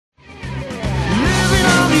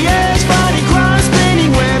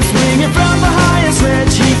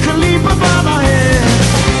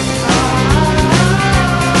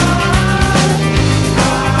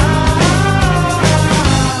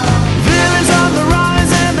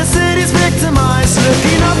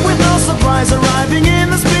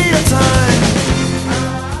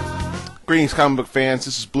Greetings, comic book fans.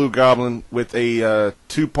 This is Blue Goblin with a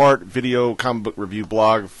two-part video comic book review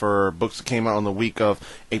blog for books that came out on the week of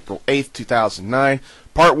April 8th, 2009.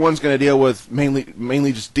 Part 1 is going to deal with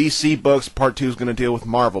mainly just DC books. Part 2 is going to deal with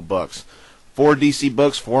Marvel books. 4 DC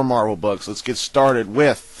books, 4 Marvel books. Let's get started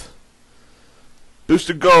with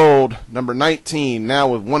Booster Gold, number 19, now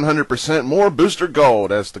with 100% more Booster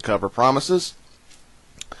Gold, as the cover promises.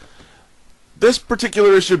 This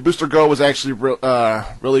particular issue of Booster Gold was actually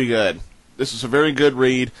really good. This is a very good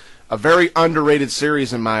read, a very underrated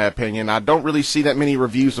series in my opinion. I don't really see that many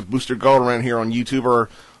reviews of Booster Gold around here on YouTube or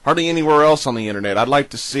hardly anywhere else on the internet. I'd like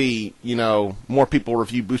to see, more people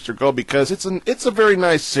review Booster Gold because it's a very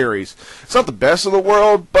nice series. It's not the best in the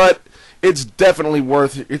world, but it's definitely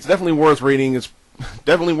worth reading. It's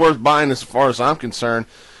definitely worth buying as far as I'm concerned.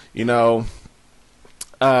 Right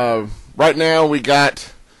now we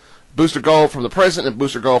got Booster Gold from the present and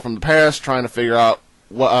Booster Gold from the past, trying to figure out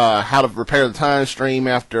how to repair the time stream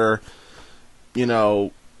after,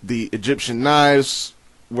 the Egyptian knives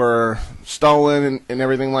were stolen and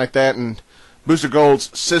everything like that. And Booster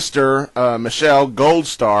Gold's sister, Michelle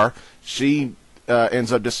Goldstar, she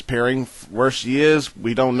ends up disappearing. Where she is,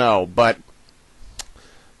 we don't know. But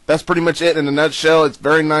that's pretty much it in a nutshell. It's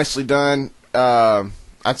very nicely done. I'd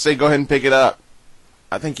say go ahead and pick it up.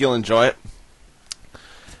 I think you'll enjoy it.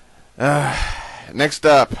 Next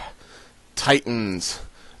up, Titans,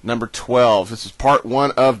 number 12. This is part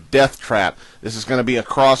 1 of Death Trap. This is going to be a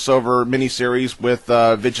crossover miniseries with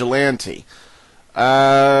Vigilante.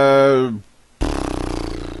 Sean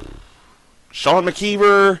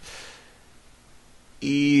McKeever,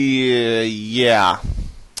 yeah.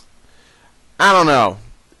 I don't know.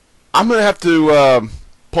 I'm going to have to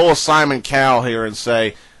pull a Simon Cowl here and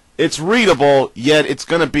say it's readable, yet it's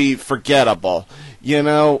going to be forgettable.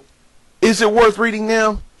 Is it worth reading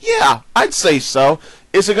now? Yeah, I'd say so.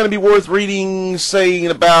 Is it going to be worth reading, say, in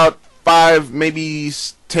about 5, maybe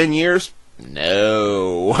 10 years?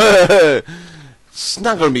 No. It's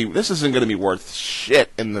not going to be. This isn't going to be worth shit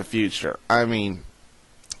in the future. I mean,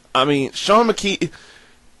 Sean McKeever.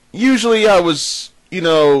 Usually, I was,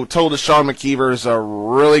 told that Sean McKeever is a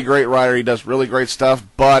really great writer. He does really great stuff.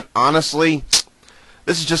 But honestly,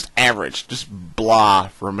 this is just average, just blah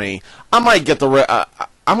for me. I might get the.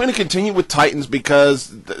 I'm going to continue with Titans because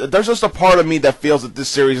there's just a part of me that feels that this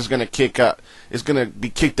series is going to be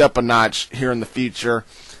kicked up a notch here in the future.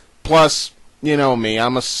 Plus, you know me,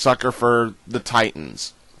 I'm a sucker for the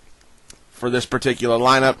Titans. For this particular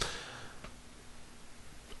lineup,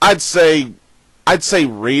 I'd say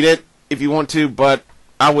read it if you want to, but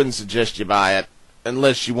I wouldn't suggest you buy it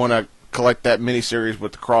unless you want to collect that miniseries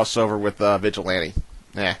with the crossover with Vigilante.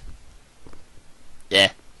 Yeah.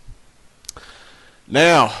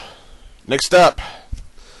 Now, next up,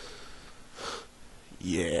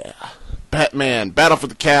 Batman, Battle for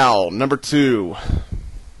the Cowl, number 2.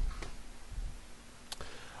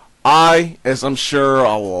 As I'm sure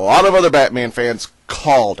a lot of other Batman fans,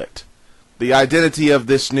 called it. The identity of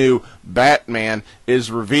this new Batman is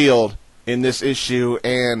revealed in this issue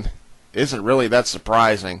and isn't really that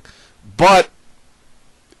surprising. But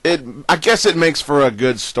I guess it makes for a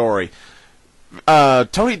good story.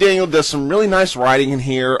 Tony Daniel does some really nice writing in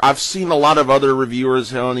here. I've seen a lot of other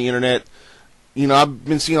reviewers on the internet. I've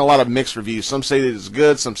been seeing a lot of mixed reviews. Some say this is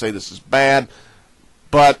good, some say this is bad.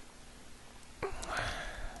 But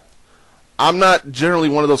I'm not generally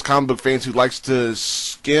one of those comic book fans who likes to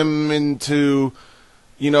skim into,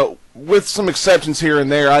 with some exceptions here and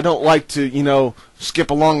there. I don't like to, skip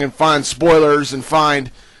along and find spoilers and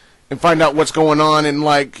find out what's going on in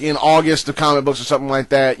August of comic books or something like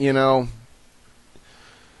that,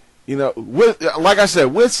 like I said,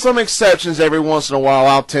 with some exceptions, every once in a while,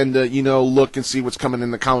 I'll tend to, look and see what's coming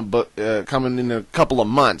in the comic book, coming in a couple of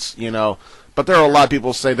months, But there are a lot of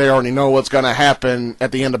people who say they already know what's going to happen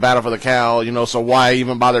at the end of Battle for the Cowl, so why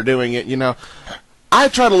even bother doing it, I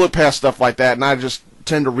try to look past stuff like that, and I just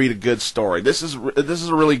tend to read a good story. This is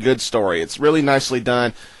a really good story. It's really nicely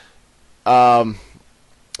done.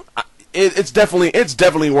 It's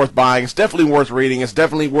definitely worth buying. It's definitely worth reading. It's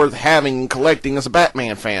definitely worth having and collecting as a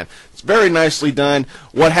Batman fan. It's very nicely done.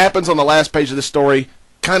 What happens on the last page of the story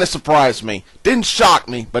kind of surprised me. Didn't shock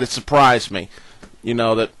me, but it surprised me.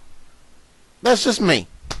 That's just me.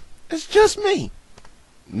 It's just me.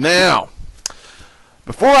 Now,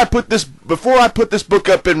 before I put this book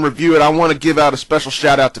up and review it, I want to give out a special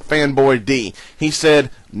shout out to Fanboy D. He said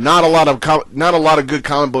not a lot of good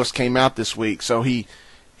comic books came out this week, so he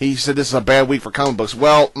said this is a bad week for comic books.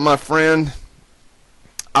 Well, my friend,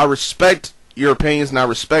 I respect your opinions and I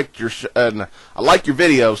respect and I like your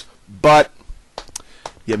videos, but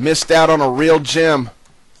you missed out on a real gem.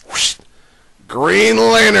 Green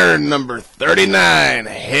Lantern number 39.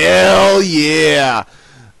 Hell yeah.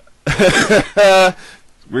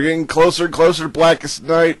 We're getting closer and closer to Blackest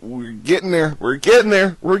Night. We're getting there. We're getting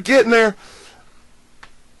there. We're getting there.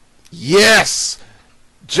 Yes.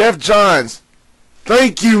 Jeff Johns.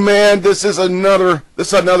 Thank you, man. This is another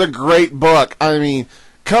great book. I mean,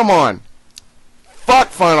 come on. Fuck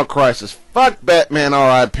Final Crisis. Fuck Batman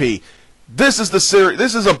R.I.P. This is the series.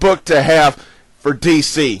 This is a book to have for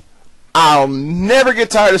DC. I'll never get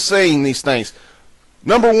tired of saying these things.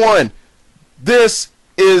 Number one, this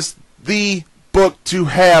is the book to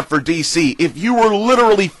have for DC. If you were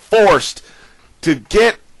literally forced to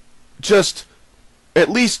get just at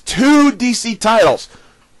least 2 DC titles,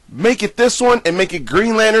 make it this one and make it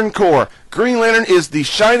Green Lantern Corps. Green Lantern is the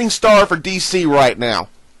shining star for DC right now.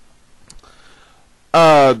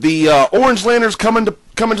 The Orange Lantern's coming to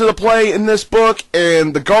the play in this book,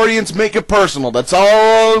 and the Guardians make it personal. That's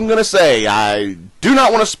all I'm gonna say. I do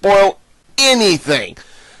not want to spoil anything.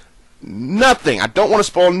 Nothing. I don't want to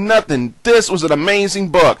spoil nothing. This was an amazing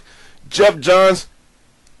book. Jeff Johns,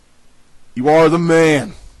 you are the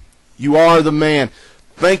man. You are the man.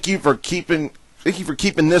 Thank you for keeping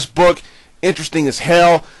this book interesting as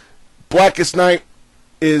hell. Blackest Night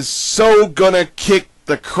is so gonna kick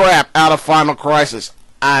the crap out of Final Crisis.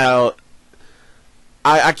 I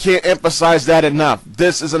can't emphasize that enough.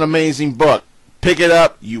 This is an amazing book. Pick it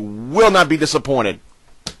up. You will not be disappointed.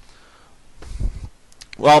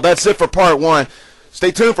 Well, that's it for part 1.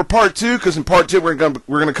 Stay tuned for part 2, because in part 2 we're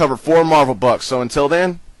gonna cover 4 Marvel books. So until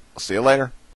then, I'll see you later.